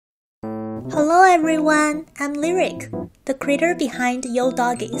Hello everyone, I'm Lyric, the creator behind Yo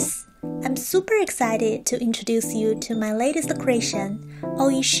Doggies. I'm super excited to introduce you to my latest creation,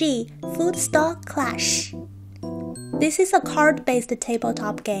 Oishii Food Stall Clash. This is a card-based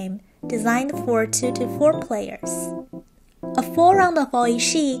tabletop game designed for 2 to 4 players. A full round of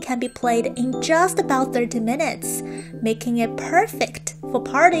Oishii can be played in just about 30 minutes, making it perfect for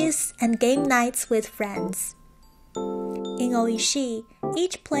parties and game nights with friends. In Oishii,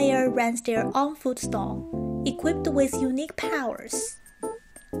 each player runs their own food stall, equipped with unique powers.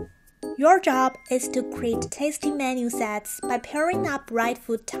 Your job is to create tasty menu sets by pairing up right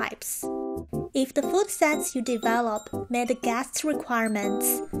food types. If the food sets you develop meet the guests'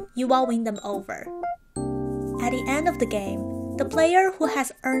 requirements, you will win them over. At the end of the game, the player who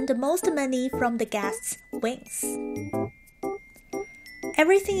has earned the most money from the guests wins.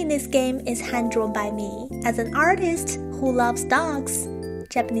 Everything in this game is hand-drawn by me as an artist who loves dogs,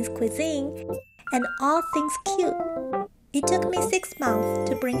 Japanese cuisine, and all things cute. It took me 6 months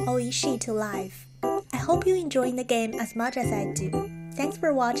to bring Oishii to life. I hope you enjoy the game as much as I do. Thanks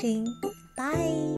for watching. Bye!